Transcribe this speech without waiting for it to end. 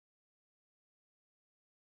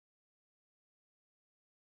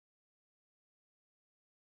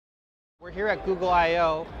We're here at Google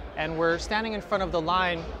I/O and we're standing in front of the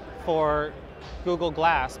line for Google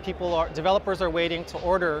Glass. Developers are waiting to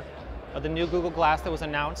order the new Google Glass that was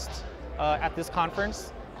announced at this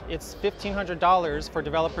conference. It's $1,500 for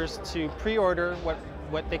developers to pre-order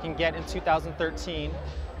what they can get in 2013.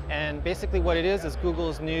 And basically what it is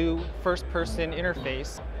Google's new first-person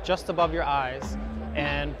interface just above your eyes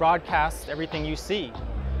and broadcasts everything you see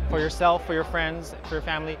for yourself, for your friends, for your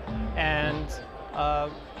family. And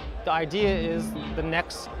the idea is the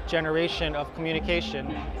next generation of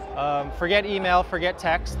communication. Forget email, forget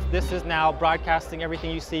text. This is now broadcasting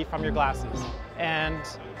everything you see from your glasses. And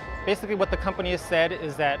basically what the company has said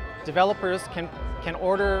is that developers can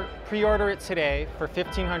pre-order it today for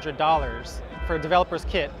 $1,500 for a developer's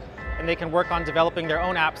kit, and they can work on developing their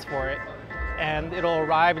own apps for it. And it'll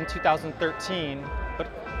arrive in 2013,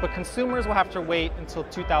 but consumers will have to wait until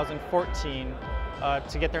 2014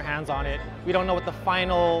 to get their hands on it. We don't know what the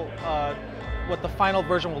final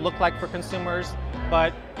version will look like for consumers,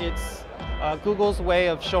 but it's Google's way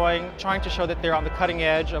of trying to show that they're on the cutting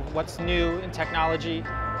edge of what's new in technology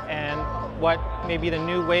and what may be the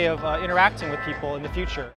new way of interacting with people in the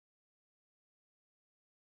future.